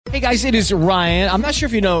Hey guys, it is Ryan. I'm not sure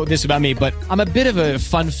if you know this about me, but I'm a bit of a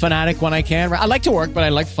fun fanatic when I can. I like to work, but I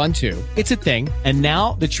like fun too. It's a thing. And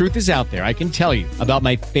now the truth is out there. I can tell you about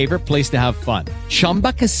my favorite place to have fun.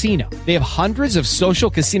 Chumba Casino. They have hundreds of social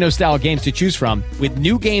casino style games to choose from with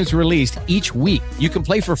new games released each week. You can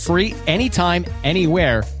play for free anytime,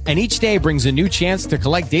 anywhere. And each day brings a new chance to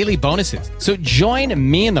collect daily bonuses. So join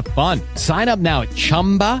me in the fun. Sign up now at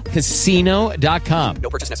ChumbaCasino.com. No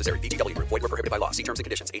purchase necessary. VGW. Void where prohibited by law. See terms and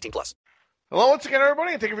conditions. 18+. Hello once again,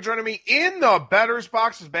 everybody, and thank you for joining me in the Bettor's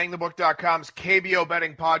Box. This is BangTheBook.com's KBO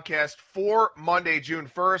betting podcast for Monday, June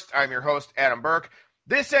 1st. I'm your host, Adam Burke.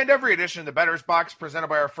 This and every edition of the Bettor's Box presented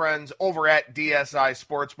by our friends over at DSI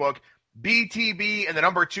Sportsbook. BTB and the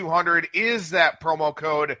number 200 is that promo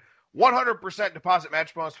code. 100% deposit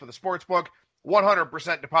match bonus for the sportsbook,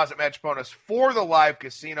 100% deposit match bonus for the live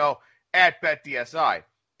casino at BetDSI.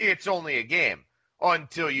 It's only a game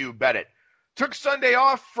until you bet it. Took Sunday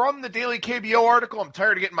off from the daily KBO article. I'm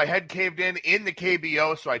tired of getting my head caved in the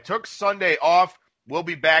KBO, so I took Sunday off. We'll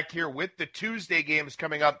be back here with the Tuesday games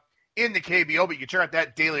coming up in the KBO, but you can check out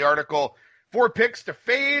that daily article for picks to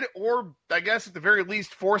fade, or I guess at the very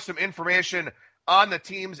least for some information on the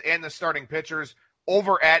teams and the starting pitchers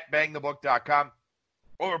over at bangthebook.com.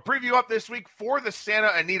 We'll have a preview up this week for the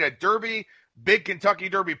Santa Anita Derby, big Kentucky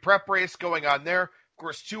Derby prep race going on there. Of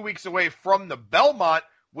course, 2 weeks away from the Belmont,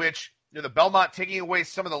 which, the Belmont taking away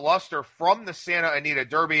some of the luster from the Santa Anita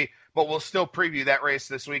Derby, but we'll still preview that race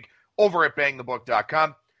this week over at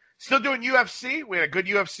bangthebook.com. Still doing UFC. We had a good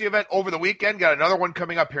UFC event over the weekend. Got another one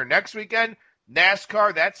coming up here next weekend.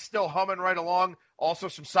 NASCAR, that's still humming right along. Also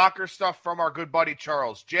some soccer stuff from our good buddy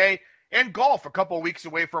Charles J. And golf, a couple of weeks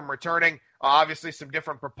away from returning. Obviously, some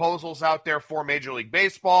different proposals out there for Major League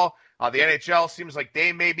Baseball. The NHL seems like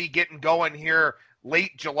they may be getting going here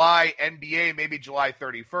late July. NBA, maybe July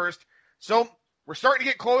 31st. So we're starting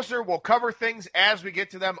to get closer. We'll cover things as we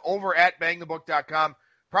get to them over at bangthebook.com.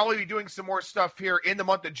 Probably be doing some more stuff here in the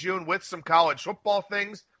month of June with some college football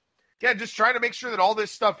things. Yeah, just trying to make sure that all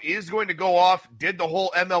this stuff is going to go off. Did the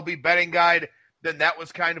whole MLB betting guide, then that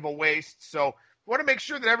was kind of a waste. So I want to make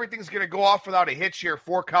sure that everything's going to go off without a hitch here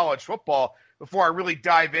for college football before I really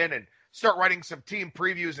dive in and start writing some team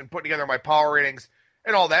previews and putting together my power ratings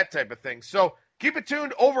and all that type of thing. So keep it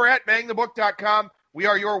tuned over at bangthebook.com. We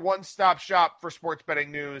are your one-stop shop for sports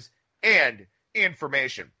betting news and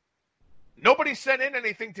information. Nobody sent in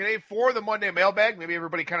anything today for the Monday mailbag. Maybe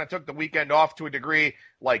everybody kind of took the weekend off to a degree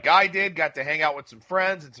like I did, got to hang out with some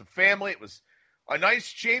friends and some family. It was a nice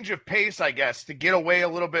change of pace, I guess, to get away a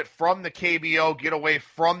little bit from the KBO, get away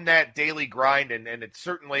from that daily grind, and it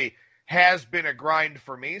certainly has been a grind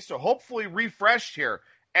for me. So hopefully refreshed here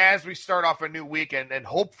as we start off a new weekend, and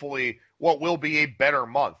hopefully what will be a better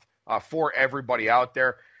month for everybody out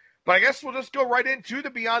there. But I guess we'll just go right into the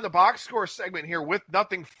Beyond the Box Score segment here with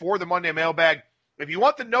nothing for the Monday mailbag. If you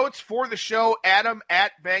want the notes for the show, Adam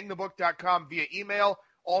at bangthebook.com via email,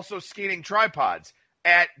 also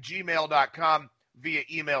skatingtripods@gmail.com via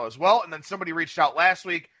email as well. And then somebody reached out last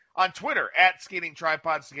week on Twitter at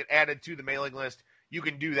skatingtripods to get added to the mailing list. You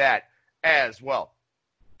can do that as well.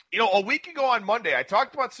 A week ago on Monday, I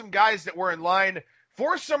talked about some guys that were in line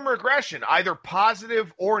for some regression, either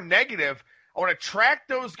positive or negative. I want to track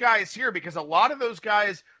those guys here because a lot of those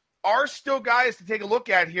guys are still guys to take a look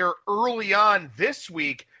at here early on this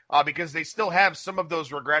week because they still have some of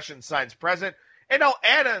those regression signs present. And I'll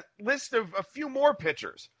add a list of a few more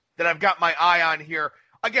pitchers that I've got my eye on here.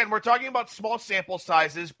 Again, we're talking about small sample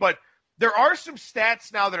sizes, but there are some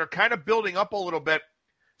stats now that are kind of building up a little bit.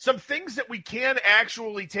 Some things that we can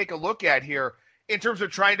actually take a look at here in terms of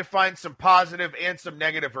trying to find some positive and some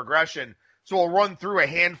negative regression. So we'll run through a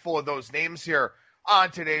handful of those names here on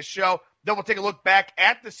today's show. Then we'll take a look back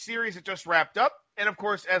at the series that just wrapped up. And, of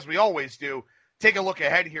course, as we always do, take a look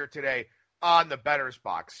ahead here today on the Bettor's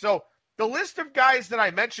Box. So the list of guys that I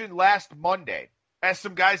mentioned last Monday as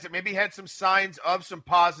some guys that maybe had some signs of some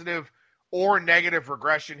positive or negative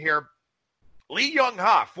regression here. Lee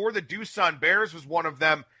Young-ha for the Doosan Bears was one of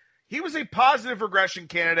them. He was a positive regression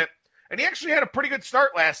candidate, and he actually had a pretty good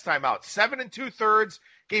start last time out. 7 2/3,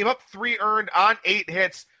 gave up 3 earned on 8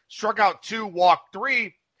 hits, struck out 2, walked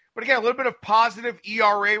 3. But again, a little bit of positive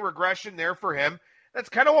ERA regression there for him. That's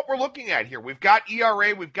kind of what we're looking at here. We've got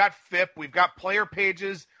ERA, we've got FIP, we've got player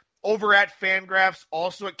pages over at Fangraphs,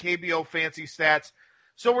 also at KBO Fancy Stats.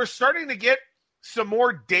 So we're starting to get some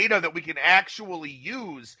more data that we can actually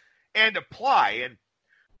use and apply. And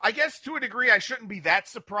I guess to a degree, I shouldn't be that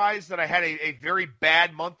surprised that I had a very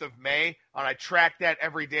bad month of May, and I tracked that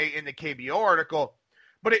every day in the KBO article.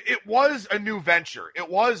 but it was a new venture. It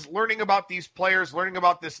was learning about these players, learning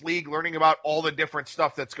about this league, learning about all the different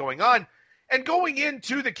stuff that's going on. And going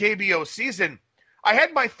into the KBO season, I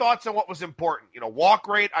had my thoughts on what was important. Walk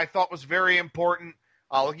rate I thought was very important.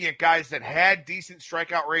 Looking at guys that had decent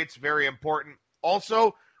strikeout rates, very important.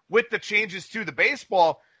 Also, with the changes to the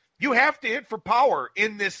baseball, you have to hit for power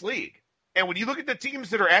in this league. And when you look at the teams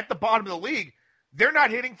that are at the bottom of the league, they're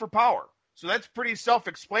not hitting for power. So that's pretty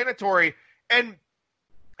self-explanatory. And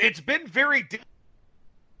it's been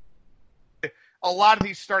a lot of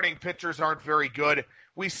these starting pitchers aren't very good.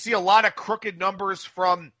 We see a lot of crooked numbers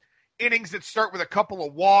from innings that start with a couple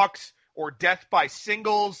of walks or death by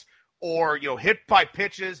singles or, hit by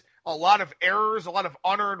pitches. A lot of errors, a lot of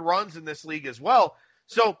unearned runs in this league as well.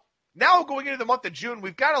 So now going into the month of June,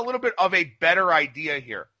 we've got a little bit of a better idea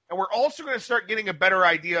here. And we're also going to start getting a better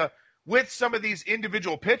idea with some of these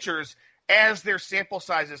individual pitchers as their sample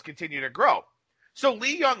sizes continue to grow. So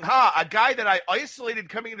Lee Young-ha, a guy that I isolated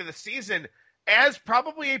coming into the season as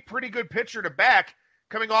probably a pretty good pitcher to back,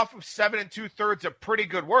 coming off of 7 2/3 of pretty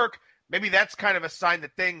good work, maybe that's kind of a sign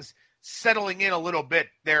that things settling in a little bit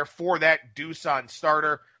there for that Doosan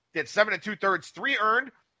starter. Did 7 2/3, 3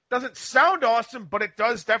 earned. Doesn't sound awesome, but it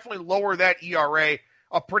does definitely lower that ERA.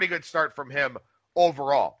 A pretty good start from him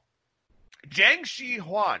overall. Jang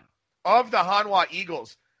Shi-hwan of the Hanwha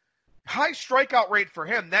Eagles, high strikeout rate for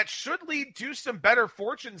him. That should lead to some better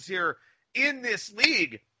fortunes here in this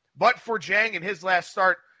league. But for Jang in his last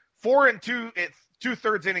start, 4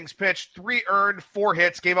 2/3 innings pitched, 3 earned, 4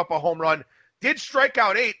 hits, gave up a home run, did strike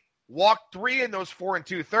out 8, walked 3 in those 4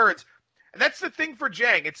 2/3. And that's the thing for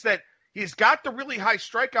Jang. It's that he's got the really high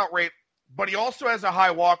strikeout rate, but he also has a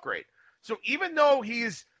high walk rate. So even though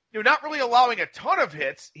he's not really allowing a ton of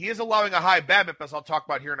hits, he is allowing a high BABIP, as I'll talk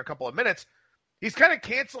about here in a couple of minutes. He's kind of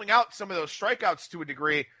canceling out some of those strikeouts to a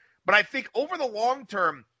degree, but I think over the long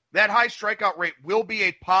term, that high strikeout rate will be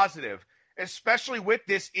a positive, especially with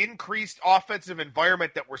this increased offensive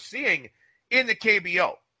environment that we're seeing in the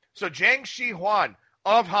KBO. So Jang Shi-hwan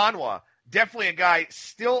of Hanwha, definitely a guy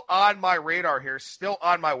still on my radar here, still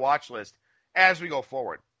on my watch list as we go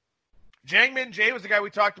forward. Jang Min Jae was the guy we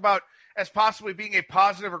talked about as possibly being a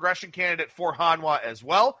positive regression candidate for Hanwha as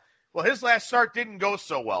well. Well, his last start didn't go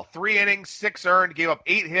so well. 3 innings, 6 earned, gave up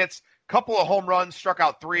 8 hits, couple of home runs, struck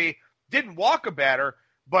out 3, didn't walk a batter,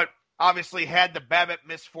 but obviously had the BABIP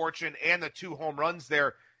misfortune and the 2 home runs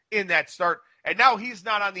there in that start. And now he's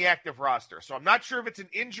not on the active roster. So I'm not sure if it's an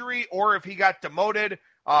injury or if he got demoted,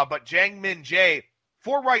 but Jang Min Jae,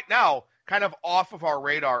 for right now, kind of off of our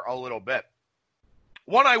radar a little bit.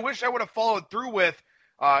 One I wish I would have followed through with,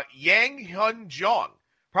 Yang Hyun Jong,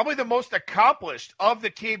 probably the most accomplished of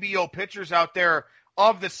the KBO pitchers out there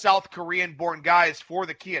of the South Korean-born guys for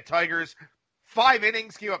the Kia Tigers. 5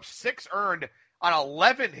 innings, gave up 6 earned on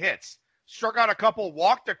 11 hits, struck out a couple,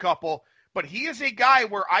 walked a couple, but he is a guy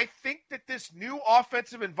where I think that this new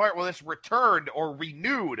offensive environment, well, this returned or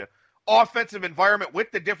renewed offensive environment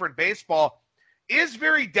with the different baseball is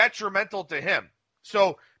very detrimental to him.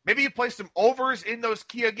 So maybe you play some overs in those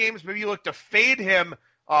Kia games. Maybe you look to fade him,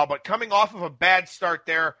 but coming off of a bad start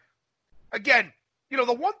there. Again,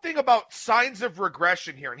 the one thing about signs of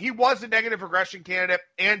regression here, and he was a negative regression candidate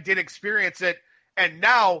and did experience it, and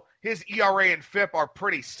now his ERA and FIP are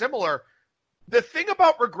pretty similar. The thing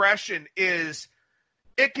about regression is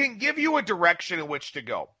it can give you a direction in which to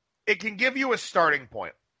go. It can give you a starting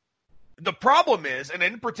point. The problem is, and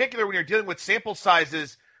in particular when you're dealing with sample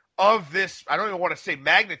sizes of this, I don't even want to say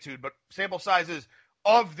magnitude, but sample sizes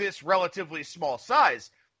of this relatively small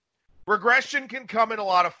size, regression can come in a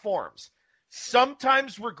lot of forms.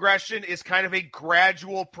 Sometimes regression is kind of a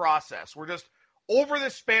gradual process. We're just over the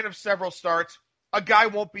span of several starts, a guy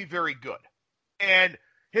won't be very good. And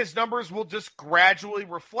his numbers will just gradually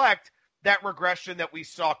reflect that regression that we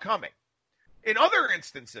saw coming. In other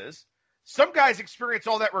instances, some guys experience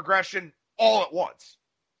all that regression all at once,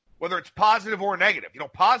 whether it's positive or negative.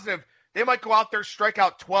 Positive, they might go out there, strike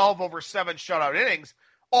out 12 over 7 shutout innings.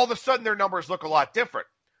 All of a sudden, their numbers look a lot different.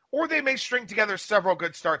 Or they may string together several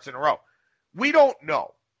good starts in a row. We don't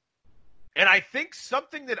know. And I think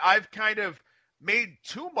something that I've kind of made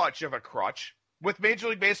too much of a crutch with Major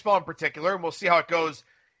League Baseball in particular, and we'll see how it goes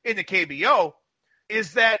in the KBO,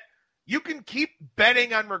 is that you can keep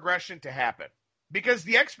betting on regression to happen because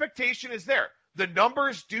the expectation is there. The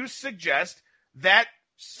numbers do suggest that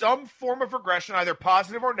some form of regression, either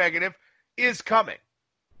positive or negative, is coming.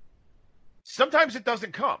 Sometimes it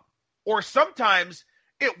doesn't come, or sometimes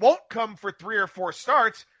it won't come for 3 or 4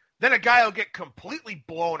 starts. Then a guy will get completely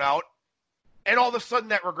blown out, and all of a sudden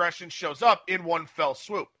that regression shows up in one fell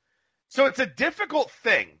swoop. So it's a difficult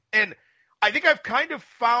thing, and I think I've kind of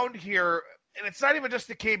found here, and it's not even just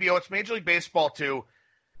the KBO, it's Major League Baseball too.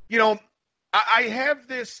 You know, I have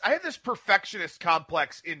this perfectionist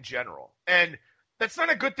complex in general. And that's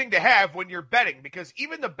not a good thing to have when you're betting, because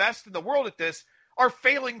even the best in the world at this are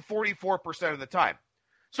failing 44% of the time.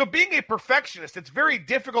 So being a perfectionist, it's very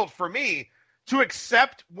difficult for me to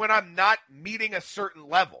accept when I'm not meeting a certain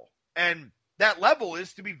level. And that level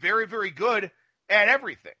is to be very, very good at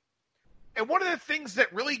everything. And one of the things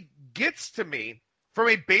that really gets to me from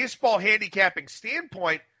a baseball handicapping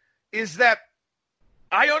standpoint is that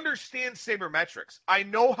I understand sabermetrics. I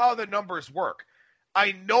know how the numbers work.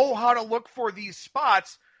 I know how to look for these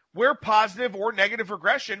spots where positive or negative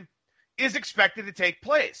regression is expected to take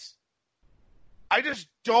place. I just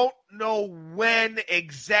don't know when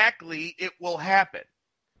exactly it will happen.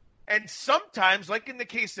 And sometimes, like in the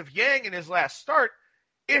case of Yang in his last start,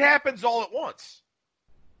 it happens all at once.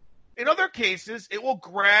 In other cases, it will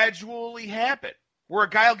gradually happen, where a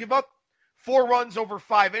guy will give up 4 runs over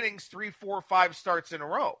 5 innings, 3, 4, 5 starts in a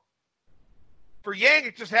row. For Yang,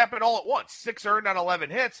 it just happened all at once. 6 earned on 11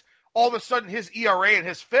 hits. All of a sudden, his ERA and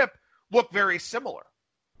his FIP look very similar.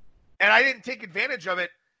 And I didn't take advantage of it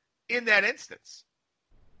in that instance.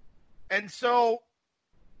 And so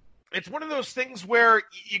it's one of those things where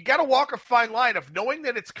you got to walk a fine line of knowing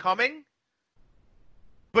that it's coming,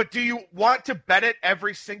 but do you want to bet it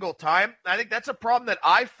every single time? I think that's a problem that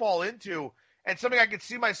I fall into and something I could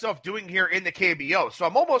see myself doing here in the KBO. So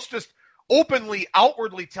I'm almost just openly,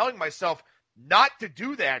 outwardly telling myself not to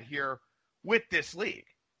do that here with this league.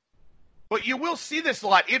 But you will see this a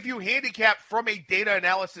lot. If you handicap from a data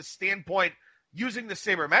analysis standpoint using the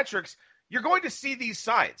sabermetrics, you're going to see these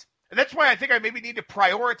signs. And that's why I think I maybe need to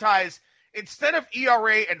prioritize instead of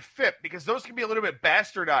ERA and FIP, because those can be a little bit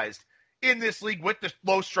bastardized in this league with the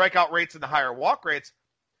low strikeout rates and the higher walk rates.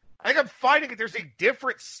 I think I'm finding that there's a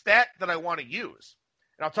different stat that I want to use.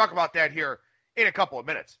 And I'll talk about that here in a couple of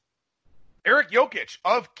minutes. Eric Jokic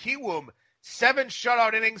of Kiwoom, 7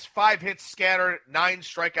 shutout innings, 5 hits scattered, 9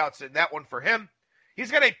 strikeouts in that one for him.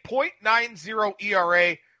 He's got a .90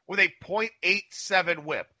 ERA with a .87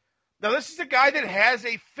 whip. Now, this is a guy that has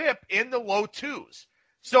a FIP in the low 2s.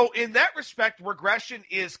 So in that respect, regression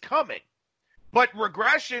is coming. But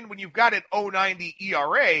regression, when you've got an .090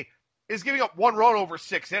 ERA, is giving up 1 run over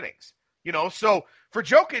 6 innings. So for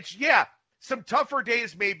Jokic, yeah, some tougher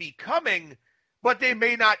days may be coming, but they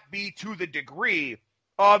may not be to the degree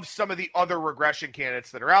of some of the other regression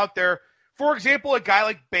candidates that are out there. For example, a guy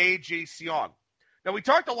like Bae Jae-seong. Now, we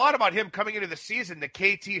talked a lot about him coming into the season, the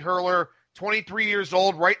KT hurler, 23 years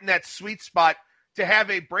old, right in that sweet spot to have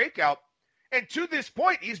a breakout. And to this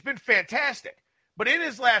point, he's been fantastic. But in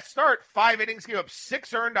his last start, 5 innings, gave up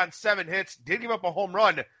 6 earned on 7 hits, did give up a home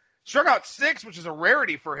run, struck out 6, which is a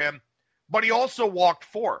rarity for him, but he also walked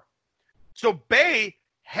 4. So Bae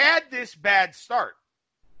had this bad start.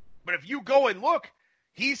 But if you go and look,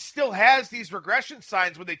 he still has these regression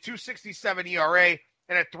signs with a .267 ERA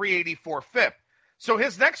and a .384 FIP. So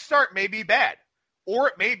his next start may be bad. Or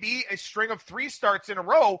it may be a string of 3 starts in a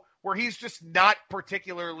row where he's just not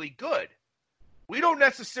particularly good. We don't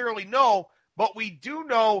necessarily know, but we do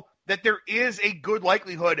know that there is a good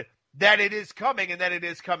likelihood that it is coming and that it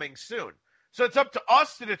is coming soon. So it's up to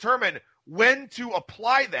us to determine when to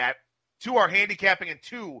apply that to our handicapping and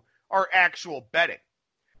to our actual betting.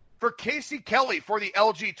 For Casey Kelly for the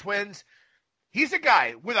LG Twins, he's a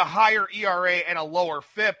guy with a higher ERA and a lower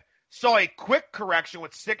FIP. Saw a quick correction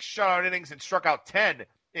with 6 shutout innings and struck out 10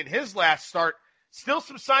 in his last start. Still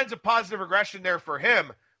some signs of positive regression there for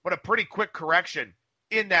him, but a pretty quick correction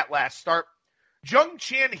in that last start. Jung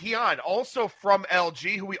Chan Hyun, also from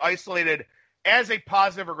LG, who we isolated as a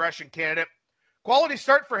positive regression candidate. Quality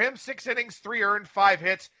start for him, 6 innings, 3 earned, 5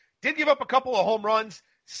 hits. Did give up a couple of home runs,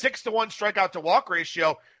 6-to-1 strikeout to walk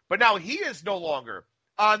ratio, but now he is no longer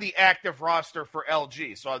on the active roster for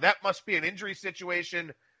LG. So that must be an injury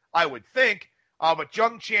situation, I would think. But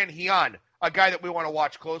Jung Chan Hyun, a guy that we want to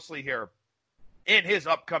watch closely here in his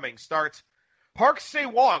upcoming starts. Park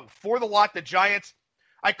Se-wong for the Lotte Giants.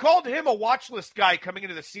 I called him a watch list guy coming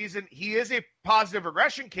into the season. He is a positive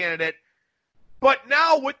regression candidate. But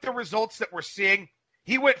now with the results that we're seeing,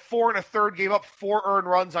 he went 4 1/3, gave up 4 earned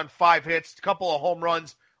runs on 5 hits, a couple of home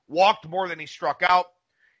runs, walked more than he struck out.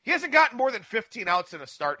 He hasn't gotten more than 15 outs in a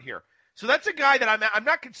start here. So that's a guy that I'm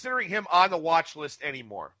not considering him on the watch list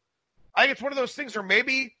anymore. I think it's one of those things where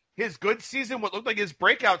maybe his good season, what looked like his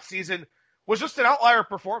breakout season, was just an outlier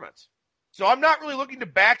performance. So I'm not really looking to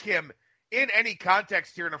back him in any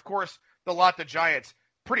context here. And, of course, the Lotte Giants,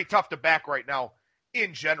 pretty tough to back right now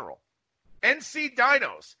in general. NC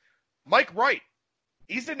Dinos, Mike Wright.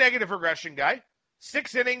 He's a negative regression guy.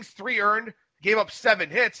 6 innings, 3 earned, gave up 7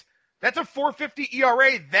 hits. That's a 4.50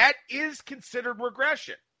 ERA. That is considered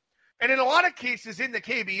regression. And in a lot of cases in the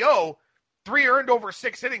KBO, 3 earned over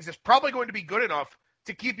 6 innings is probably going to be good enough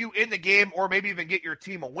to keep you in the game or maybe even get your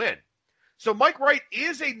team a win. So Mike Wright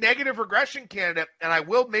is a negative regression candidate, and I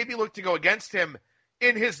will maybe look to go against him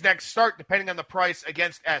in his next start, depending on the price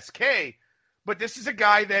against SK. But this is a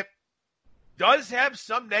guy that does have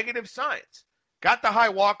some negative signs. Got the high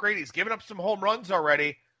walk rate. He's given up some home runs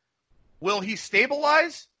already. Will he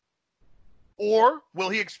stabilize, or will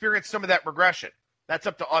he experience some of that regression? That's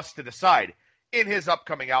up to us to decide in his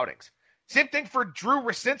upcoming outings. Same thing for Drew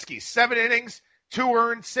Rosinski. 7 innings, 2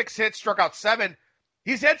 earned, 6 hits, struck out 7.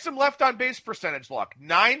 He's had some left-on-base percentage luck.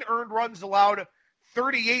 9 earned runs allowed,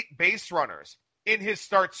 38 base runners in his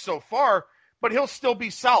starts so far, but he'll still be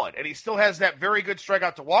solid, and he still has that very good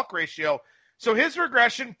strikeout-to-walk ratio. So his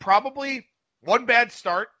regression, probably one bad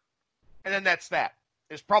start, and then that's that,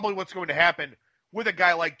 is probably what's going to happen with a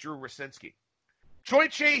guy like Drew Rosinski. Choi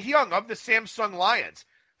Chae-hyung of the Samsung Lions.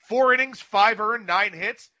 4 innings, 5 earned, 9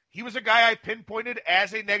 hits. He was a guy I pinpointed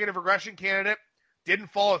as a negative regression candidate.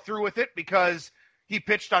 Didn't follow through with it because he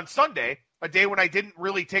pitched on Sunday, a day when I didn't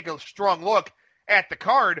really take a strong look at the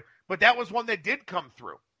card, but that was one that did come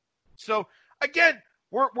through. So, again,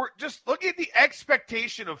 we're just looking at the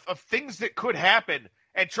expectation of things that could happen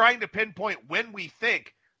and trying to pinpoint when we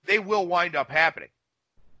think they will wind up happening.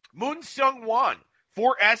 Moon Seung-won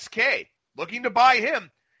for SK, looking to buy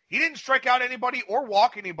him. He didn't strike out anybody or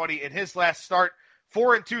walk anybody in his last start.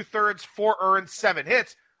 4 2/3, 4 earned, 7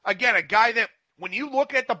 hits. Again, a guy that when you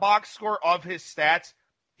look at the box score of his stats,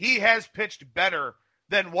 he has pitched better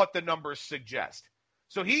than what the numbers suggest.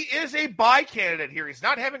 So he is a buy candidate here. He's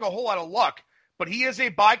not having a whole lot of luck, but he is a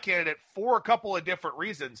buy candidate for a couple of different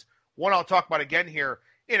reasons. One I'll talk about again here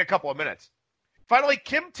in a couple of minutes. Finally,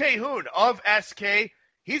 Kim Tae-hoon of SK.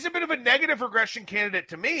 He's a bit of a negative regression candidate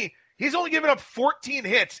to me. He's only given up 14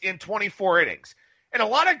 hits in 24 innings. And a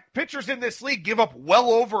lot of pitchers in this league give up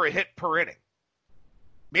well over a hit per inning.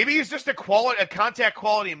 Maybe he's just a contact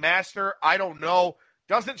quality master. I don't know.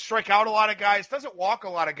 Doesn't strike out a lot of guys. Doesn't walk a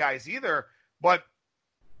lot of guys either. But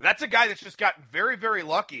that's a guy that's just gotten very, very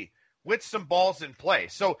lucky with some balls in play.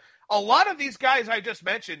 So a lot of these guys I just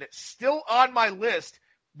mentioned still on my list,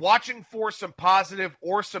 watching for some positive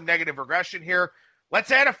or some negative regression here.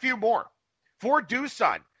 Let's add a few more. For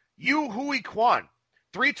Doosan, Yu Hui Kwan,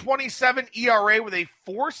 3.27 ERA with a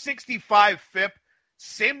 4.65 FIP.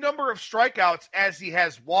 Same number of strikeouts as he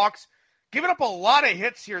has walks. Given up a lot of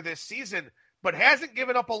hits here this season, but hasn't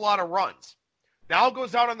given up a lot of runs. Now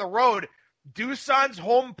goes out on the road. Doosan's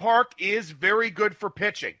home park is very good for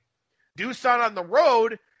pitching. Doosan on the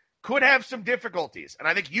road could have some difficulties. And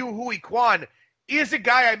I think Yu Hui Kwan is a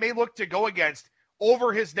guy I may look to go against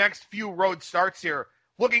over his next few road starts here,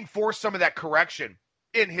 looking for some of that correction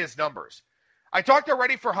in his numbers. I talked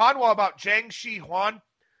already for Hanwha about Jang Shi-hwan.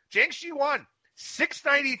 Jang Shi-hwan,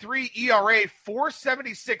 6.93 ERA,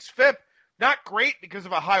 4.76 FIP. Not great because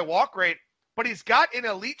of a high walk rate, but he's got an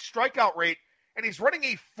elite strikeout rate, and he's running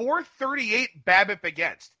a 4.38 BABIP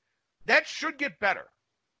against. That should get better.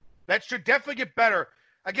 That should definitely get better.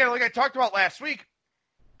 Again, like I talked about last week,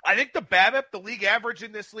 I think the BABIP, the league average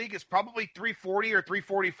in this league, is probably 340 or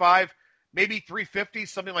 345, maybe 350,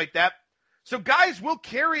 something like that. So guys will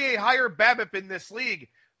carry a higher BABIP in this league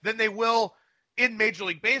than they will in Major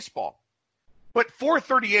League Baseball. But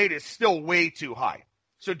 438 is still way too high.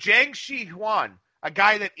 So Jang Shi-hwan, a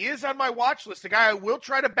guy that is on my watch list, a guy I will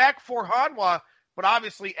try to back for Hanwha, but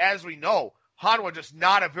obviously, as we know, Hanwha just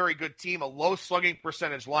not a very good team, a low slugging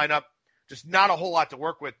percentage lineup, just not a whole lot to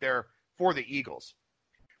work with there for the Eagles.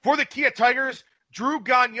 For the Kia Tigers, Drew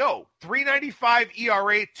Gagnon, 3.95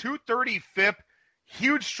 ERA, 2.30 FIP,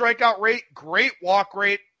 huge strikeout rate, great walk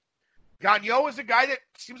rate. Gagnon is a guy that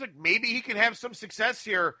seems like maybe he can have some success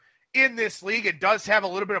here in this league. It does have a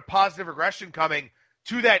little bit of positive regression coming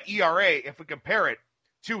to that ERA if we compare it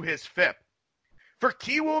to his FIP. For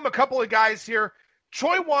Kiwoom, a couple of guys here.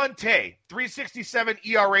 Choi Won-tae, 3.67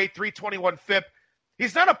 ERA, 3.21 FIP.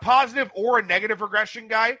 He's not a positive or a negative regression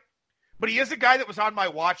guy, but he is a guy that was on my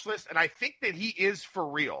watch list, and I think that he is for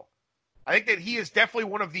real. I think that he is definitely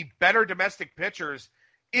one of the better domestic pitchers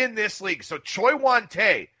in this league. So Choi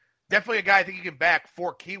Won-tae, definitely a guy I think you can back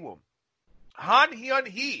for Kiwoom. Han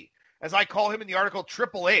Hyun-hee, as I call him in the article,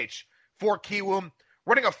 Triple H for Kiwoom,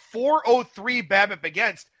 running a 4.03 BABIP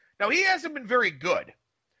against. Now, he hasn't been very good,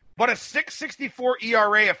 but a 6.64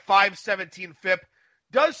 ERA, a 5.17 FIP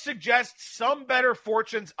does suggest some better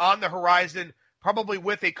fortunes on the horizon, probably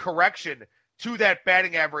with a correction to that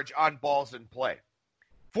batting average on balls in play.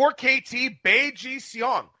 For KT, Bae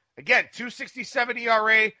Ji-seong, Again, 2.67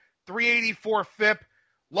 ERA, 3.84 FIP.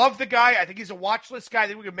 Love the guy. I think he's a watch list guy. I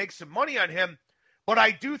think we can make some money on him. But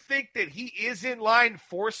I do think that he is in line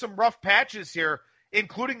for some rough patches here,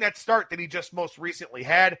 including that start that he just most recently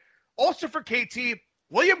had. Also for KT,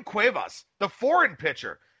 William Cuevas, the foreign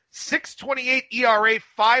pitcher, 6.28 ERA,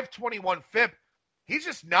 5.21 FIP. He's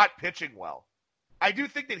just not pitching well. I do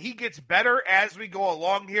think that he gets better as we go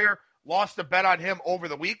along here. Lost a bet on him over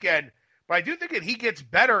the weekend. But I do think that he gets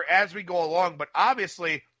better as we go along. But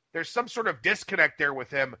obviously, there's some sort of disconnect there with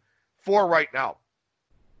him for right now.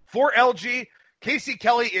 For LG, Casey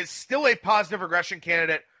Kelly is still a positive regression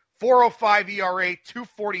candidate. 4.05 ERA,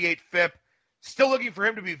 2.48 FIP. Still looking for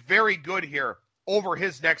him to be very good here over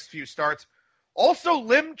his next few starts. Also,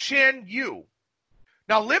 Lim Chan Yu.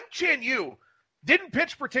 Now, Lim Chan Yu didn't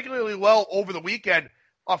pitch particularly well over the weekend.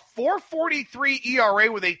 A 4.43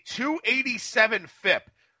 ERA with a 2.87 FIP.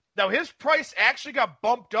 Now, his price actually got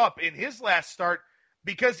bumped up in his last start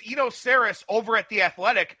because Eno Saris over at The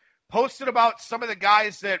Athletic posted about some of the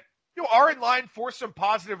guys that are in line for some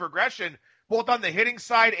positive regression, both on the hitting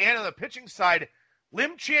side and on the pitching side.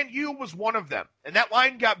 Lim Chan Yu was one of them, and that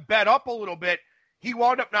line got bet up a little bit. He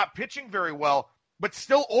wound up not pitching very well, but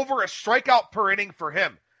still over a strikeout per inning for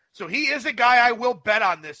him. So he is a guy I will bet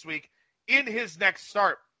on this week in his next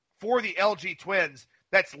start for the LG Twins.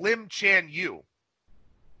 That's Lim Chan Yu.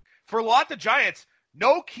 For Lotte Giants,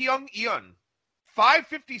 No Kyung Eun,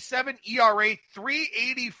 5.57 ERA,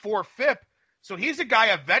 3.84 FIP. So he's a guy,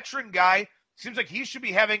 a veteran guy. Seems like he should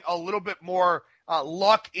be having a little bit more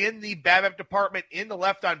luck in the BABIP department, in the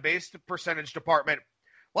left on base percentage department.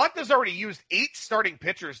 Lotte's already used 8 starting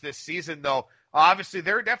pitchers this season, though. Obviously,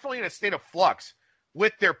 they're definitely in a state of flux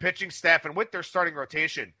with their pitching staff and with their starting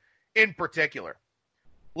rotation in particular.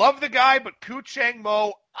 Love the guy, but Koo Chang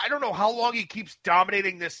Mo, I don't know how long he keeps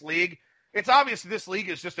dominating this league. It's obvious this league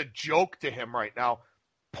is just a joke to him right now.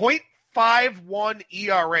 0.51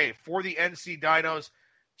 ERA for the NC Dinos,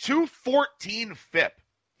 2.14 FIP.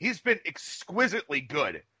 He's been exquisitely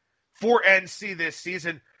good for NC this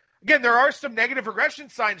season. Again, there are some negative regression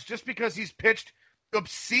signs just because he's pitched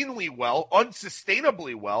obscenely well,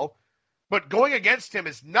 unsustainably well, but going against him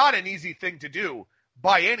is not an easy thing to do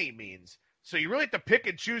by any means. So you really have to pick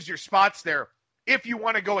and choose your spots there if you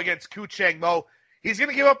want to go against Koo Chang Mo. He's going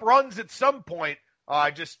to give up runs at some point. I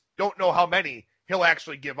just don't know how many he'll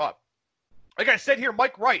actually give up. Like I said here,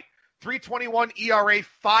 Mike Wright, 3.21 ERA,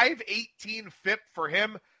 5.18 FIP for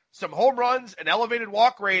him. Some home runs, an elevated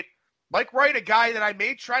walk rate. Mike Wright, a guy that I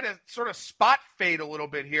may try to sort of spot fade a little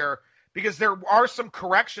bit here because there are some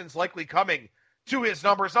corrections likely coming to his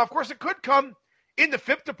numbers. Now, of course, it could come in the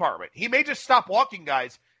FIP department. He may just stop walking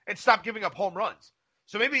guys and stop giving up home runs.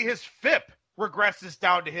 So maybe his FIP regresses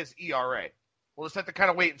down to his ERA. We'll just have to kind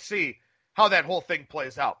of wait and see how that whole thing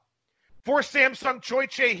plays out. For Samsung, Choi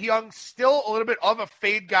Chae-hyung, still a little bit of a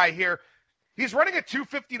fade guy here. He's running a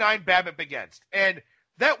 259 BABIP against, and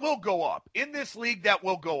that will go up. In this league, that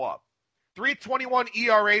will go up. 3.21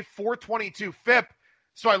 ERA, 4.22 FIP.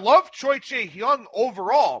 So I love Choi Chae-hyung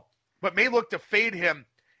overall, but may look to fade him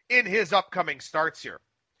in his upcoming starts here.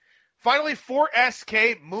 Finally, for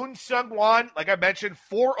SK, Moon Seung-wan, like I mentioned,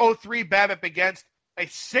 4.03 BABIP against, a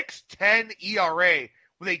 6.10 ERA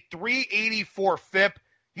with a 3.84 FIP.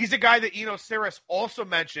 He's a guy that Eno Saris also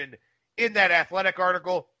mentioned in that Athletic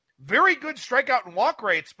article. Very good strikeout and walk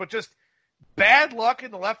rates, but just bad luck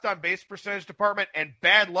in the left on base percentage department and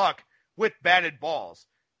bad luck with batted balls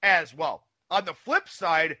as well. On the flip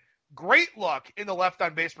side, great luck in the left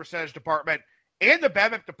on base percentage department and the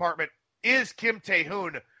BABIP department is Kim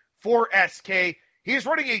Tae-hoon for SK. He's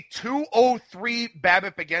running a 2.03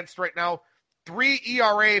 BABIP against right now, 3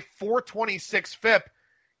 ERA, 4.26 FIP.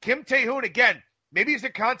 Kim Tae-hoon, again, maybe he's a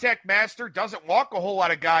contact master, doesn't walk a whole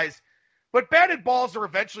lot of guys, but batted balls are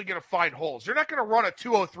eventually going to find holes. You're not going to run a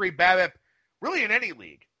 2.03 BABIP really in any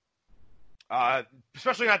league,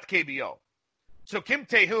 especially not the KBO. So Kim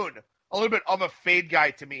Tae-hoon, a little bit of a fade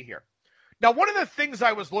guy to me here. Now, one of the things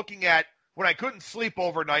I was looking at when I couldn't sleep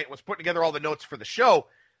overnight, was putting together all the notes for the show,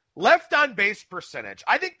 left on base percentage.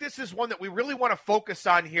 I think this is one that we really want to focus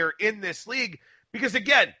on here in this league because,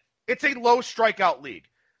 again, it's a low strikeout league.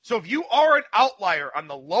 So if you are an outlier on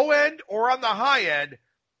the low end or on the high end,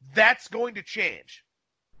 that's going to change.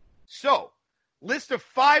 So, list of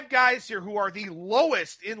 5 guys here who are the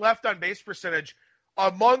lowest in left on base percentage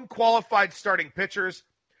among qualified starting pitchers.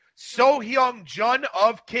 So-hyung Jun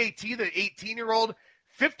of KT, the 18-year-old,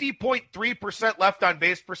 50.3% left on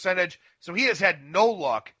base percentage. So he has had no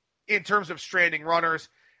luck in terms of stranding runners.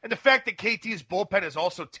 And the fact that KT's bullpen is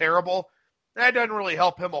also terrible, that doesn't really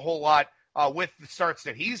help him a whole lot with the starts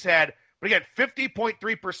that he's had. But again,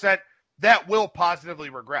 50.3%, that will positively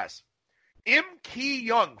regress. Im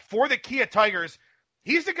Ki-young for the Kia Tigers,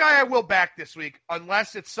 he's the guy I will back this week,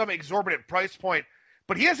 unless it's some exorbitant price point.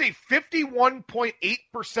 But he has a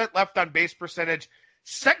 51.8% left on base percentage,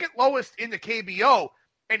 second lowest in the KBO,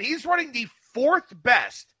 and he's running the fourth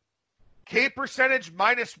best K percentage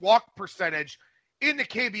minus walk percentage in the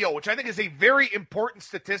KBO, which I think is a very important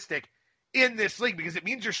statistic in this league because it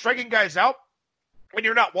means you're striking guys out and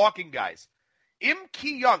you're not walking guys. Im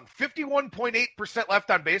Ki-young, 51.8% left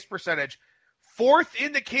on base percentage, fourth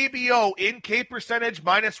in the KBO in K percentage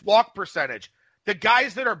minus walk percentage. The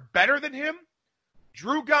guys that are better than him,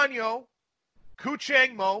 Drew Gagnon, Koo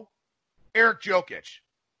Chang-mo, Eric Jokic.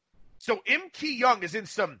 So Im Ki-young is in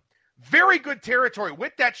some very good territory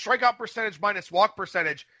with that strikeout percentage minus walk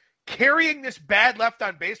percentage, carrying this bad left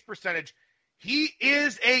on base percentage. He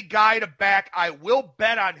is a guy to back. I will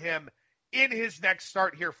bet on him in his next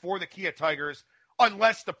start here for the Kia Tigers,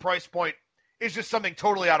 unless the price point is just something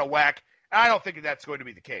totally out of whack. And I don't think that's going to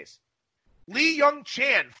be the case. Lee Young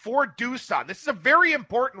Chan for Doosan. This is a very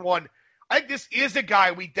important one. I think this is a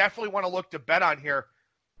guy we definitely want to look to bet on here.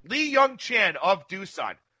 Lee Young Chan of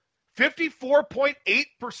Doosan.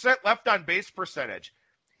 54.8% left on base percentage.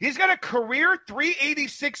 He's got a career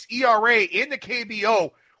 3.86 ERA in the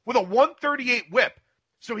KBO with a 1.38 whip.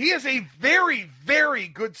 So he is a very, very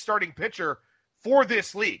good starting pitcher for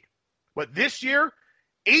this league. But this year,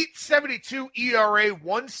 8.72 ERA,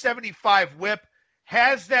 1.75 whip,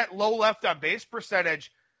 has that low left on base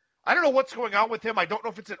percentage. I don't know what's going on with him. I don't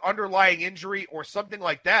know if it's an underlying injury or something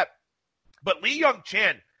like that. But Lee Young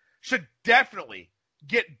Chan should definitely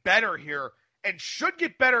get better here and should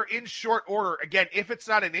get better in short order. Again, if it's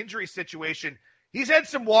not an injury situation, he's had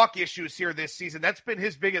some walk issues here this season. That's been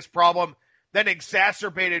his biggest problem, then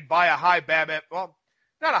exacerbated by a high BABIP. Well,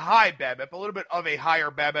 not a high BABIP, a little bit of a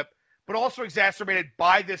higher BABIP, but also exacerbated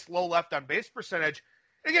by this low left on base percentage.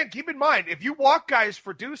 Again, keep in mind, if you walk guys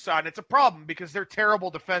for Doosan, it's a problem because they're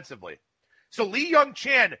terrible defensively. So Lee Young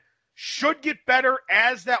Chan should get better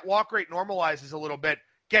as that walk rate normalizes a little bit.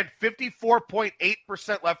 Again,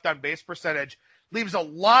 54.8% left on base percentage leaves a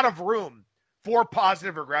lot of room for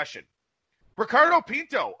positive regression. Ricardo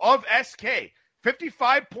Pinto of SK,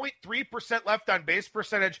 55.3% left on base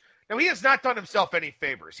percentage. Now, he has not done himself any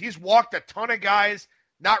favors. He's walked a ton of guys,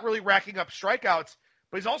 not really racking up strikeouts,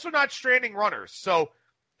 but he's also not stranding runners. So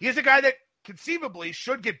he's a guy that conceivably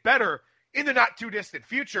should get better in the not too distant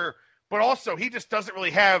future, but also he just doesn't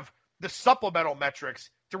really have the supplemental metrics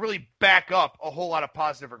to really back up a whole lot of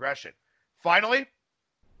positive regression. Finally,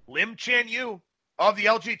 Lim Chan Yu of the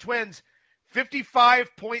LG Twins,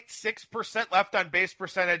 55.6% left on base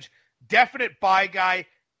percentage, definite buy guy,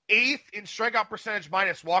 8th in strikeout percentage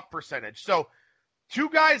minus walk percentage. So two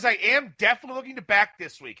guys I am definitely looking to back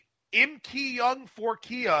this week. Im Ki-young for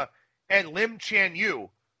Kia and Lim Chan Yu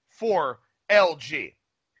for LG.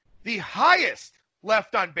 The highest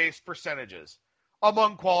left on base percentages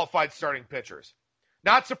among qualified starting pitchers.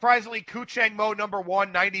 Not surprisingly, Koo Chang-mo, number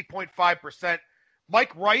 1, 90.5%.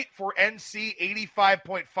 Mike Wright for NC,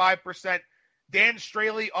 85.5%. Dan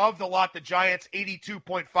Straley of the Lotte Giants,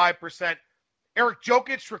 82.5%. Eric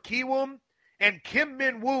Jokic for Kiwoom and Kim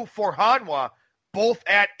Min-woo for Hanwha, both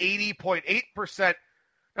at 80.8%.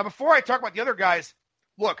 Now, before I talk about the other guys,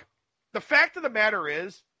 look, the fact of the matter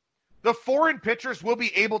is the foreign pitchers will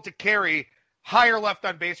be able to carry higher left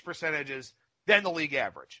on base percentages than the league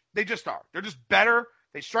average. They just are. They're just better.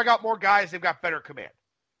 They strike out more guys. They've got better command.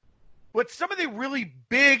 But some of the really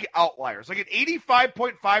big outliers, like at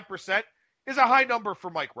 85.5%, is a high number for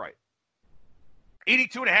Mike Wright.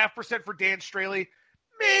 82.5% for Dan Straley,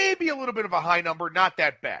 maybe a little bit of a high number, not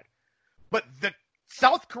that bad. But the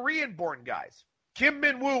South Korean-born guys, Kim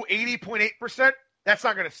Min-woo, 80.8%, that's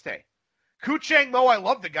not going to stay. Koo Chang-mo, I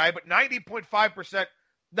love the guy, but 90.5%,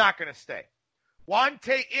 not going to stay. Won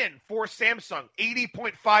Tae-in for Samsung,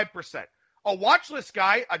 80.5%. A watch list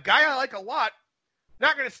guy, a guy I like a lot,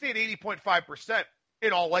 not going to stay at 80.5%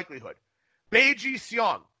 in all likelihood. Bae-ji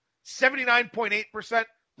Seong, 79.8%.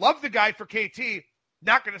 Love the guy for KT,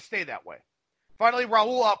 not going to stay that way. Finally,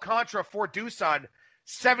 Raul Alcantara for Doosan,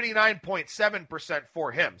 79.7%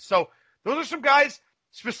 for him. So those are some guys,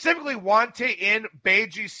 specifically Won Tae-in,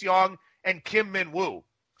 Bae-ji Seong, and Kim Min-woo.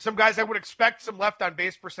 Some guys I would expect some left on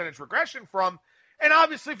base percentage regression from. And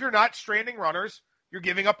obviously, if you're not stranding runners, you're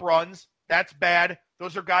giving up runs. That's bad.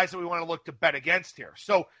 Those are guys that we want to look to bet against here.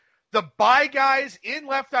 So the buy guys in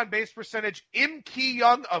left on base percentage, Im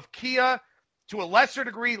Ki-young of Kia, to a lesser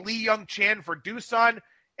degree, Lee Young Chan for Doosan,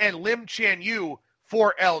 and Lim Chan Yu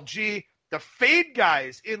for LG. The fade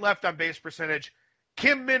guys in left on base percentage,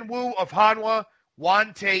 Kim Min-woo of Hanwha,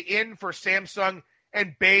 Wante in for Samsung,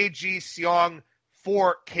 and Bae-Ji Seong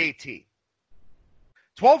for KT.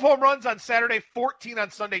 12 home runs on Saturday, 14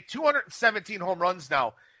 on Sunday, 217 home runs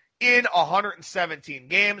now in 117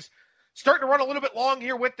 games. Starting to run a little bit long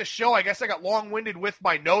here with the show. I guess I got long-winded with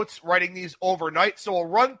my notes writing these overnight, so we'll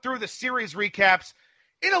run through the series recaps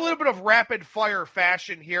in a little bit of rapid-fire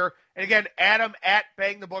fashion here. And again, Adam at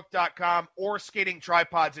bangthebook.com or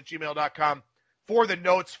skatingtripods@gmail.com for the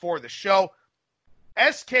notes for the show.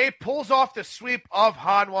 SK pulls off the sweep of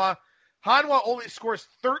Hanwha. Hanwha only scores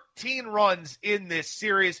 13 runs in this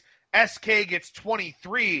series. SK gets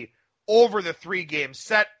 23 over the 3-game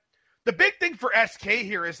set. The big thing for SK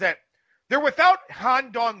here is that they're without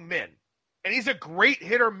Han Dong-min, and he's a great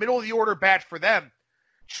hitter, middle-of-the-order bat for them.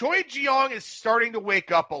 Choi Ji-young is starting to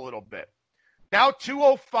wake up a little bit. Now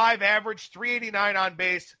 205 average, 389 on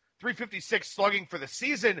base, 356 slugging for the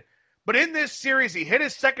season. But in this series, he hit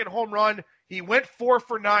his second home run. He went 4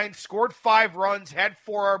 for 9, scored 5 runs, had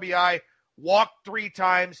 4 RBI, walked 3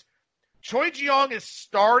 times. Choi Ji-young is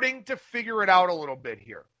starting to figure it out a little bit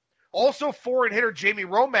here. Also, foreign hitter Jamie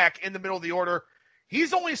Romack in the middle of the order.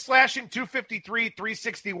 He's only slashing 253,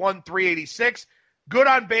 361, 386. Good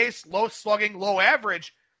on base, low slugging, low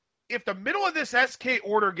average. If the middle of this SK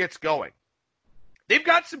order gets going, they've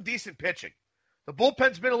got some decent pitching. The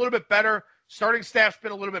bullpen's been a little bit better. Starting staff's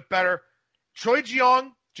been a little bit better. Choi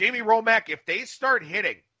Ji-young, Jamie Romack, if they start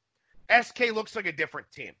hitting, SK looks like a different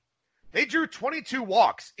team. They drew 22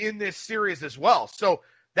 walks in this series as well. So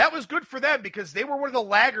that was good for them because they were one of the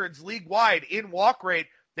laggards league-wide in walk rate.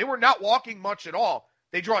 They were not walking much at all.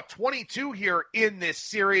 They draw 22 here in this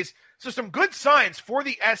series. So some good signs for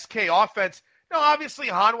the SK offense. Now, obviously,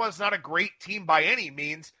 Hanwha is not a great team by any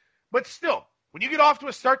means, but still, when you get off to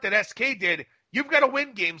a start that SK did, you've got to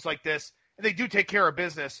win games like this, and they do take care of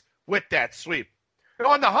business with that sweep. And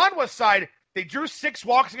on the Hanwha side, they drew 6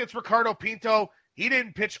 walks against Ricardo Pinto. He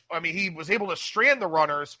didn't pitch. He was able to strand the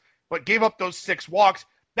runners, but gave up those 6 walks.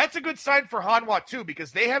 That's a good sign for Hanwha, too,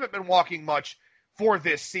 because they haven't been walking much for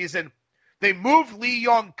this season. They moved Lee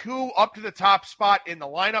Yong-koo up to the top spot in the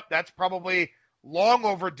lineup. That's probably long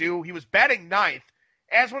overdue. He was batting 9th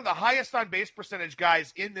as one of the highest on-base percentage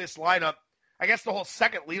guys in this lineup. I guess the whole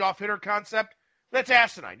second leadoff hitter concept, that's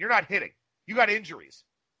asinine. You're not hitting. You got injuries.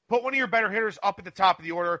 Put one of your better hitters up at the top of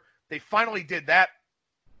the order. They finally did that.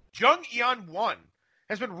 Jung Yeon-won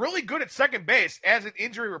has been really good at second base as an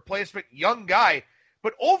injury replacement, young guy.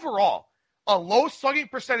 But overall, a low slugging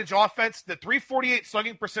percentage offense, the 348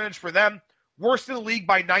 slugging percentage for them, worst in the league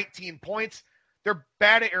by 19 points. They're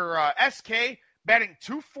SK batting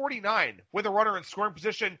 249 with a runner in scoring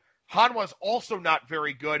position. Hanwha's also not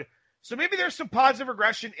very good. So maybe there's some positive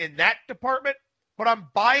regression in that department, but I'm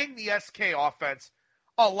buying the SK offense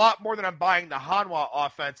a lot more than I'm buying the Hanwha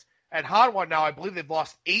offense. And Hanwha now, I believe they've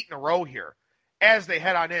lost 8 in a row here as they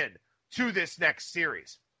head on in to this next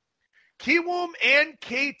series. Kiwoom and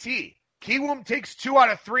KT. Kiwoom takes 2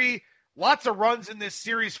 out of 3. Lots of runs in this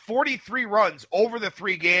series, 43 runs over the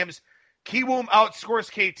 3 games. Kiwoom outscores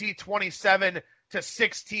KT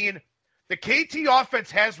 27-16. The KT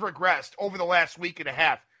offense has regressed over the last week and a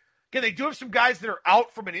half. Again, they do have some guys that are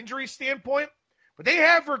out from an injury standpoint, but they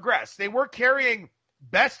have regressed. They were carrying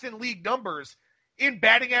best in league numbers in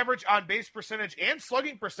batting average, on base percentage, and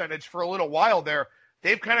slugging percentage for a little while there.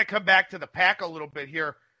 They've kind of come back to the pack a little bit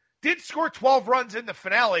here. Did score 12 runs in the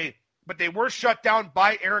finale, but they were shut down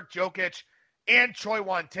by Eric Jokic and Choi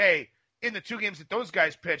Wante in the 2 games that those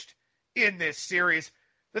guys pitched in this series.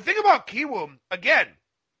 The thing about Kiwoom, again,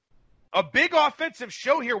 a big offensive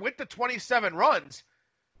show here with the 27 runs,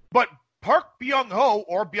 but Park Byung-ho,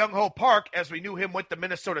 or Byung-ho Park, as we knew him with the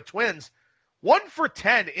Minnesota Twins, 1 for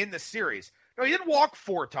 10 in the series. Now, he didn't walk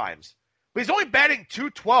 4 times, but he's only batting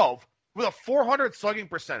 .212 with a .400 slugging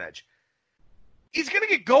percentage. He's going to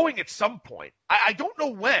get going at some point. I don't know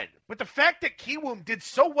when, but the fact that Kiwoom did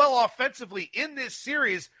so well offensively in this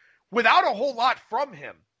series without a whole lot from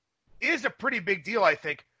him is a pretty big deal, I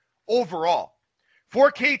think, overall.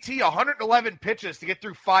 For KT, 111 pitches to get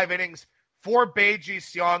through 5 innings for Bae-Ji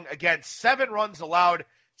Seong. Again, 7 runs allowed,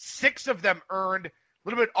 6 of them earned, a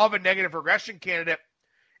little bit of a negative regression candidate.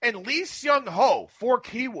 And Lee Seung-ho for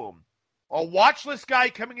Kiwoom, a watch list guy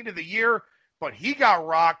coming into the year, but he got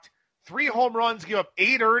rocked. 3 home runs, give up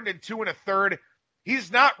 8 earned and 2 1/3.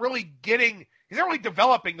 He's not really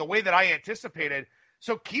developing the way that I anticipated.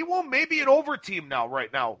 So Kiwoom may be an over team now,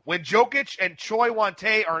 right now. When Jokic and Choi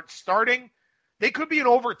Wante aren't starting, they could be an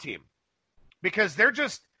over team because they're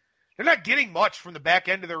not getting much from the back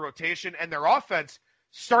end of their rotation, and their offense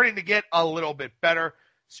starting to get a little bit better.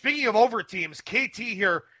 Speaking of over teams, KT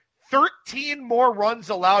here, 13 more runs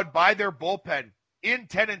allowed by their bullpen in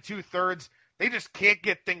 10 2/3. They just can't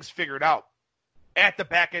get things figured out at the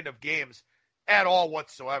back end of games at all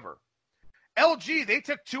whatsoever. LG, they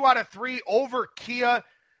took 2 out of 3 over Kia.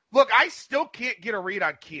 Look, I still can't get a read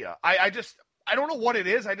on Kia. I don't know what it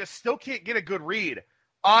is. I just still can't get a good read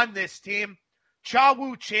on this team. Cha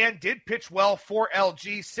Woo Chan did pitch well for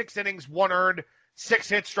LG. 6 innings, 1 earned, 6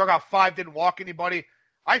 hits, struck out 5, didn't walk anybody.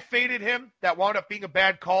 I faded him. That wound up being a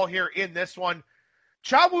bad call here in this one.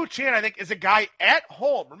 Cha Woo Chan, I think, is a guy at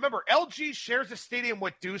home. Remember, LG shares the stadium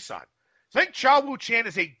with Doosan. So I think Cha Woo Chan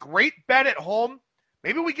is a great bet at home.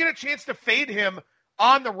 Maybe we get a chance to fade him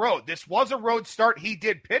on the road. This was a road start. He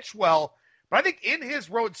did pitch well. But I think in his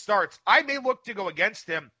road starts, I may look to go against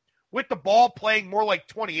him with the ball playing more like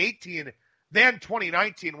 2018 than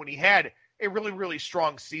 2019 when he had a really, really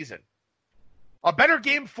strong season. A better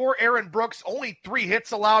game for Aaron Brooks. Only 3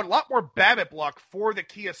 hits allowed. A lot more BABIP luck for the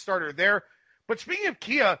Kia starter there. But speaking of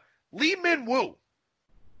Kia, Lee Min-woo.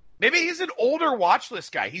 Maybe he's an older watch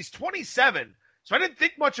list guy. He's 27, so I didn't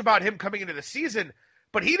think much about him coming into the season,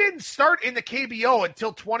 but he didn't start in the KBO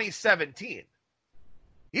until 2017.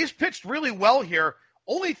 He's pitched really well here,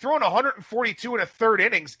 only thrown 142 and a third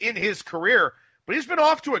innings in his career, but he's been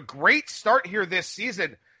off to a great start here this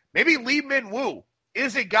season. Maybe Lee Min-woo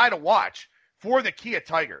is a guy to watch for the Kia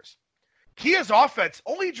Tigers. Kia's offense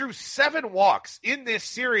only drew 7 walks in this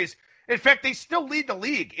series. In fact, they still lead the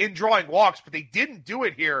league in drawing walks, but they didn't do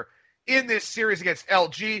it here in this series against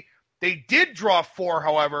LG. They did draw 4,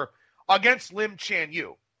 however, against Lim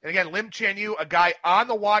Chan-yu. And again, Lim Chan-yu, a guy on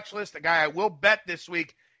the watch list, a guy I will bet this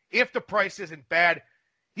week if the price isn't bad.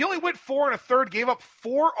 He only went 4 and a third, gave up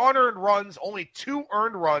 4 unearned runs, only 2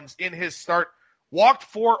 earned runs in his start. Walked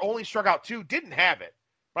 4, only struck out 2, didn't have it.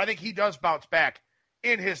 But I think he does bounce back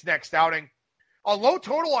in his next outing. A low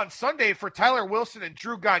total on Sunday for Tyler Wilson and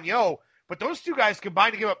Drew Gagnon, but those two guys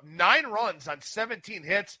combined to give up 9 runs on 17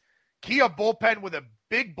 hits. Kia bullpen with a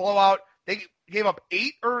big blowout. They gave up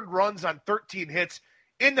 8 earned runs on 13 hits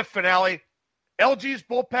in the finale. LG's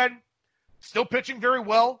bullpen still pitching very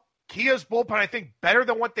well. Kia's bullpen, I think, better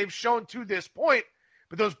than what they've shown to this point,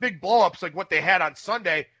 but those big blowups like what they had on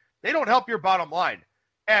Sunday, they don't help your bottom line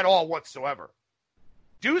at all whatsoever.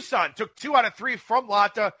 Doosan took 2 out of 3 from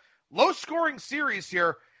Lotte. Low-scoring series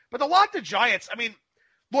here, but the Lotte Giants, I mean,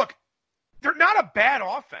 look, they're not a bad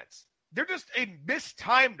offense. They're just a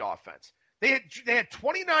mistimed offense. They had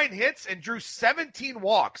 29 hits and drew 17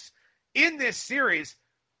 walks in this series,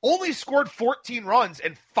 only scored 14 runs,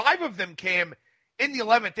 and 5 of them came in the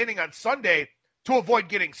 11th inning on Sunday to avoid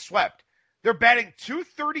getting swept. They're batting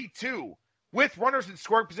 .232 with runners in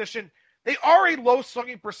scoring position. They are a low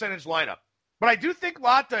slugging percentage lineup, but I do think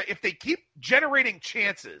Lotte, if they keep generating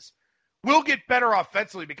chances, will get better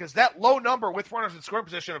offensively because that low number with runners in scoring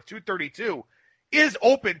position of .232 is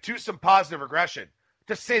open to some positive regression,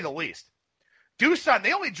 to say the least. Doosan,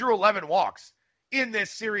 they only drew 11 walks in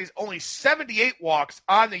this series, only 78 walks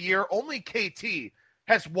on the year. Only KT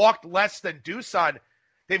has walked less than Doosan.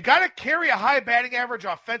 They've got to carry a high batting average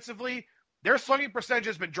offensively. Their slugging percentage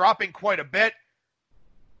has been dropping quite a bit.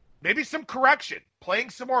 Maybe some correction,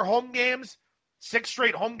 playing some more home games, 6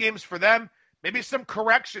 straight home games for them. Maybe some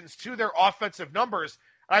corrections to their offensive numbers.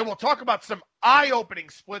 I will talk about some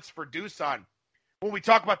eye-opening splits for Doosan when we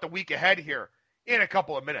talk about the week ahead here in a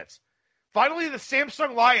couple of minutes. Finally, the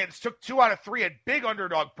Samsung Lions took 2 out of 3 at big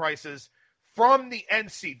underdog prices from the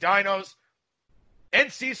NC Dinos.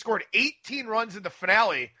 NC scored 18 runs in the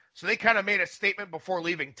finale, so they kind of made a statement before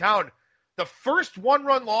leaving town. The first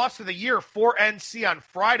 1-run loss of the year for NC on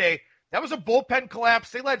Friday. That was a bullpen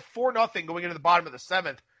collapse. They led 4-0 going into the bottom of the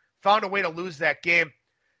 7th. Found a way to lose that game.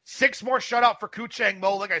 6 more shutout for Koo Chang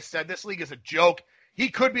Mo. Like I said, this league is a joke. He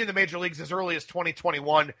could be in the major leagues as early as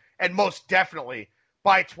 2021 and most definitely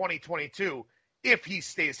by 2022 if he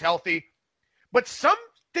stays healthy. But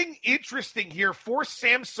something interesting here for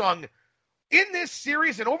Samsung in this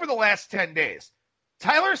series and over the last 10 days.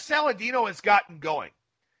 Tyler Saladino has gotten going.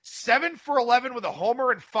 7 for 11 with a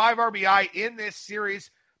homer and 5 RBI in this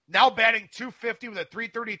series. Now batting .250 with a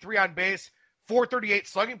 .333 on base. .438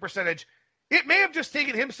 slugging percentage. It may have just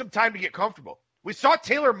taken him some time to get comfortable. We saw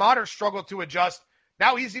Taylor Motter struggle to adjust.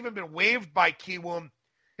 Now he's even been waived by Kiwoom.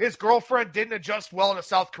 His girlfriend didn't adjust well in a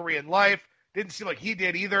South Korean life. Didn't seem like he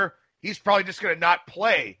did either. He's probably just going to not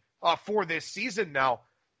play for this season now.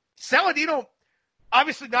 Saladino,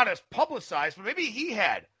 obviously not as publicized, but maybe he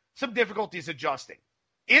had some difficulties adjusting.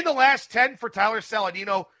 In the last 10 for Tyler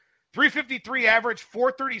Saladino, .353 average,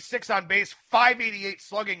 .436 on base, .588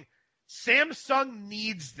 slugging. Samsung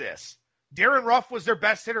needs this. Darren Ruff was their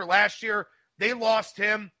best hitter last year. They lost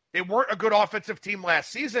him. They weren't a good offensive team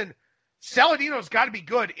last season. Saladino's got to be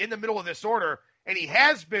good in the middle of this order and he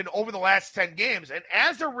has been over the last 10 games. And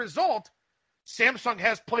as a result, Samsung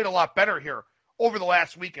has played a lot better here over the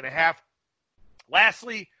last week and a half.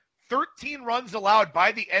 Lastly, 13 runs allowed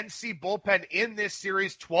by the NC bullpen in this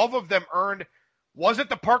series, 12 of them earned. Was it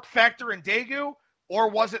the park factor in Daegu, or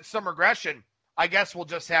was it some regression? I guess we'll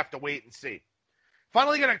just have to wait and see.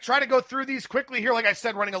 Finally, going to try to go through these quickly here. Like I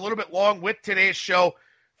said, running a little bit long with today's show.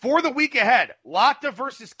 For the week ahead, Lotte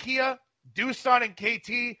versus Kia, Doosan and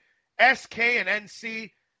KT, SK and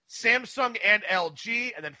NC, Samsung and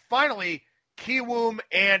LG, and then finally, Kiwoom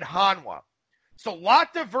and Hanwha. So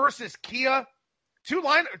Lotte versus Kia, two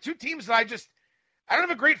teams that I don't have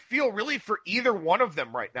a great feel really for either one of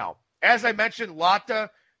them right now. As I mentioned, Lotte,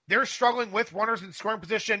 they're struggling with runners in scoring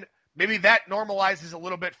position. Maybe that normalizes a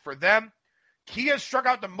little bit for them. Kia struck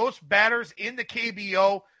out the most batters in the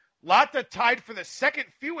KBO. Lotte tied for the second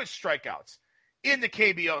fewest strikeouts in the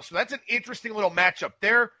KBO. So that's an interesting little matchup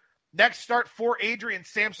there. Next start for Adrian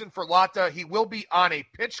Sampson for Lotte. He will be on a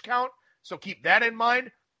pitch count, so keep that in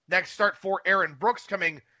mind. Next start for Aaron Brooks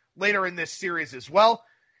coming later in this series as well.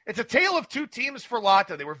 It's a tale of two teams for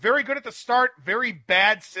Lotte. They were very good at the start, very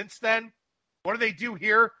bad since then. What do they do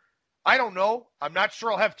here? I don't know. I'm not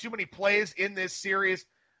sure I'll have too many plays in this series.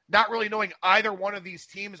 Not really knowing either one of these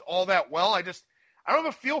teams all that well. I don't have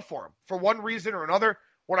a feel for them for one reason or another.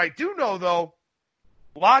 What I do know, though,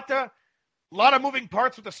 Lotte, a lot of moving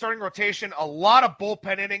parts with the starting rotation, a lot of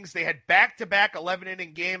bullpen innings. They had back-to-back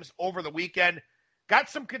 11-inning games over the weekend. Got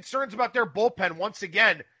some concerns about their bullpen once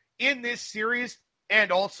again in this series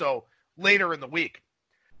and also later in the week.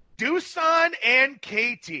 Doosan and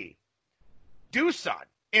KT. Doosan,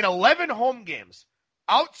 in 11 home games,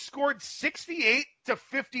 outscored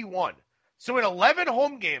 68-51. So in 11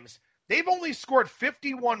 home games, they've only scored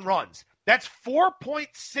 51 runs. That's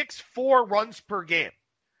 4.64 runs per game.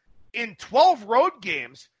 In 12 road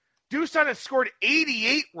games, Doosan has scored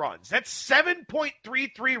 88 runs. That's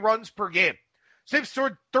 7.33 runs per game. So they've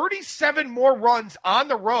scored 37 more runs on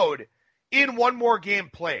the road in one more game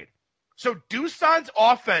played. So Doosan's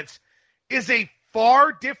offense is a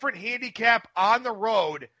far different handicap on the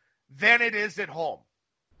road than it is at home.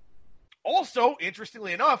 Also,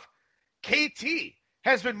 interestingly enough, KT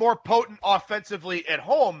has been more potent offensively at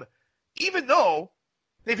home, even though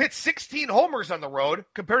they've hit 16 homers on the road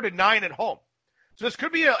compared to 9 at home. So this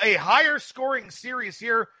could be a higher scoring series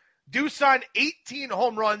here. Doosan, 18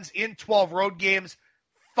 home runs in 12 road games,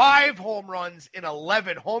 5 home runs in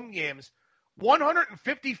 11 home games,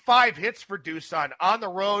 155 hits for Doosan on the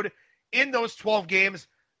road in those 12 games,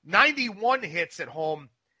 91 hits at home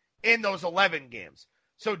in those 11 games.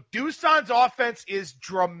 So Doosan's offense is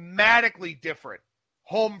dramatically different,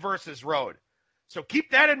 home versus road. So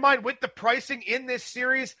keep that in mind with the pricing in this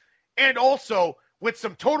series and also with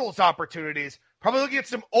some totals opportunities. Probably looking at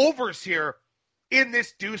some overs here in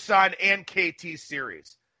this Doosan and KT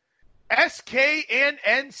series. SK and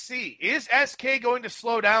NC. Is SK going to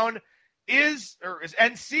slow down? Is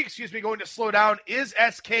NC, going to slow down? Is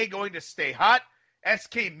SK going to stay hot?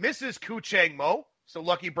 SK misses Kuchang Mo, so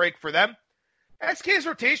lucky break for them. SK's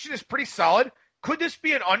rotation is pretty solid. Could this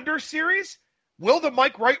be an under series? Will the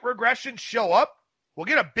Mike Wright regression show up? We'll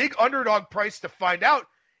get a big underdog price to find out.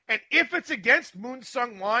 And if it's against Moon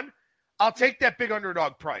Sung Won, I'll take that big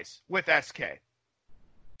underdog price with SK.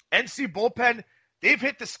 NC bullpen, they've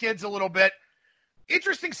hit the skids a little bit.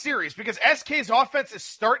 Interesting series because SK's offense is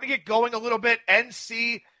starting to get going a little bit.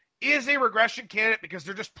 NC is a regression candidate because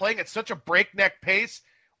they're just playing at such a breakneck pace.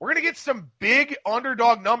 We're going to get some big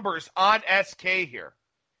underdog numbers on SK here.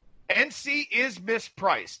 NC is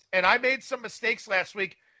mispriced, and I made some mistakes last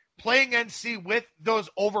week playing NC with those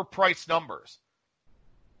overpriced numbers.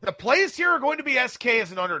 The plays here are going to be SK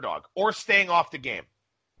as an underdog or staying off the game.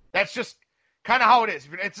 That's just kind of how it is.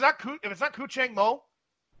 If it's not Kuchang Mo,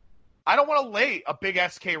 I don't want to lay a big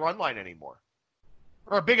SK run line anymore.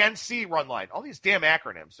 Or a big NC run line. All these damn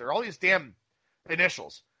acronyms. Or all these damn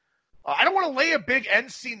initials. I don't want to lay a big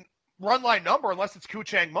NC run line number unless it's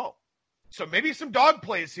Kuchang Mo. So maybe some dog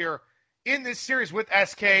plays here in this series with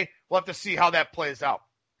SK. We'll have to see how that plays out.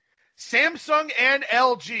 Samsung and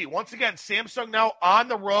LG. Once again, Samsung now on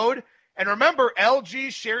the road. And remember,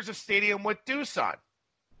 LG shares a stadium with Doosan.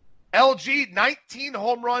 LG, 19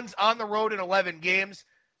 home runs on the road in 11 games.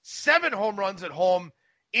 7 home runs at home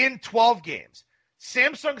in 12 games.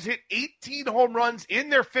 Samsung's hit 18 home runs in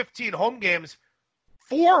their 15 home games,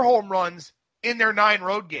 4 home runs in their 9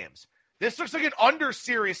 road games. This looks like an under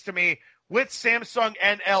series to me with Samsung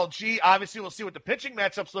and LG. Obviously, we'll see what the pitching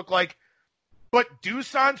matchups look like. But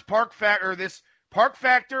Doosan's park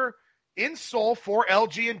factor in Seoul for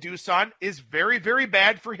LG and Doosan is very, very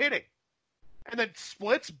bad for hitting. And the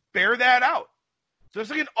splits bear that out. So it's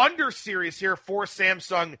like an under series here for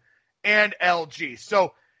Samsung and LG.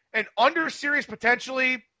 So an under series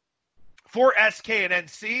potentially for SK and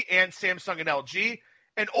NC and Samsung and LG.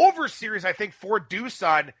 An over series, I think, for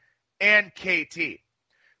Doosan and KT.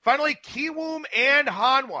 Finally, Kiwoom and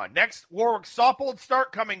Hanwha. Next Warwick Saupold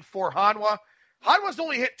start coming for Hanwha. Hanwha's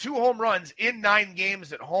only hit 2 home runs in 9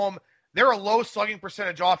 games at home. They're a low slugging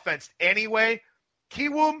percentage offense anyway.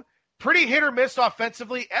 Kiwoom, pretty hit or miss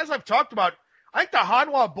offensively. As I've talked about, I think the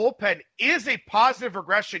Hanwha bullpen is a positive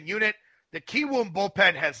regression unit. The Kiwoom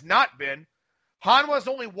bullpen has not been. Hanwha's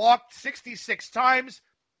only walked 66 times.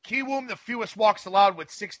 Kiwoom, the fewest walks allowed with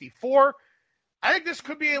 64. I think this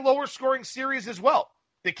could be a lower scoring series as well.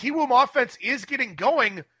 The Kiwoom offense is getting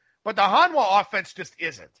going, but the Hanwha offense just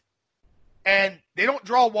isn't. And they don't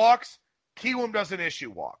draw walks. Kiwoom doesn't issue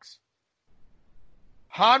walks.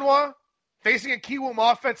 Hanwha facing a Kiwoom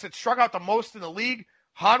offense that struck out the most in the league.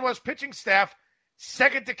 Hanwha's pitching staff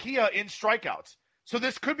second to Kia in strikeouts. So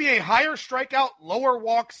this could be a higher strikeout, lower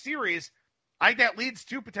walk series. I think that leads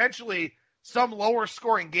to potentially some lower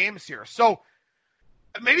scoring games here. So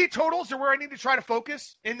maybe totals are where I need to try to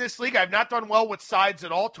focus in this league. I've not done well with sides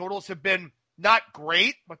at all. Totals have been not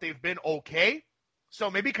great, but they've been okay. So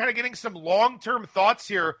maybe kind of getting some long-term thoughts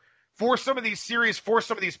here for some of these series, for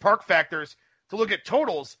some of these park factors to look at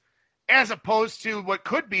totals as opposed to what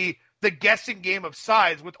could be the guessing game of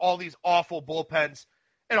sides with all these awful bullpens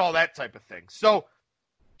and all that type of thing. So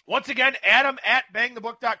once again, Adam at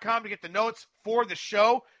bangthebook.com to get the notes for the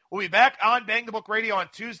show. We'll be back on Bang the Book Radio on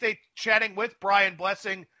Tuesday, chatting with Brian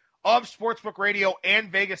Blessing of Sportsbook Radio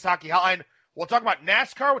and Vegas Hockey Hotline. We'll talk about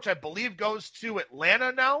NASCAR, which I believe goes to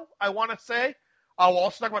Atlanta now, I want to say. We'll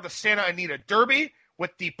also talk about the Santa Anita Derby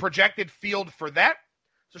with the projected field for that.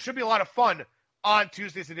 So it should be a lot of fun on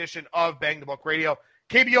Tuesday's edition of Bang the Book Radio.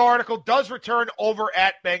 KBO article does return over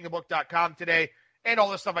at bangthebook.com today, and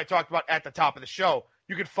all the stuff I talked about at the top of the show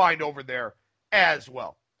you can find over there as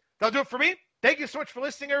well. That'll do it for me. Thank you so much for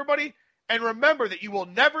listening, everybody. And remember that you will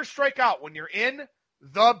never strike out when you're in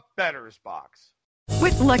the bettor's box.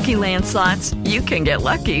 With Lucky Land Slots, you can get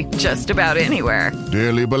lucky just about anywhere.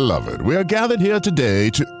 Dearly beloved, we are gathered here today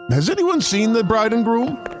to... Has anyone seen the bride and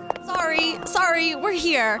groom? Sorry, we're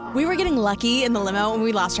here. We were getting lucky in the limo and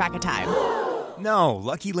we lost track of time. No,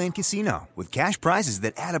 Lucky Land Casino, with cash prizes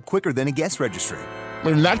that add up quicker than a guest registry.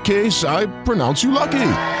 In that case, I pronounce you lucky.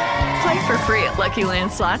 Play for free at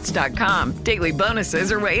LuckyLandSlots.com. Daily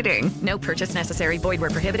bonuses are waiting. No purchase necessary. Void where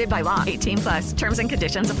prohibited by law. 18+. Terms and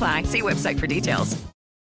conditions apply. See website for details.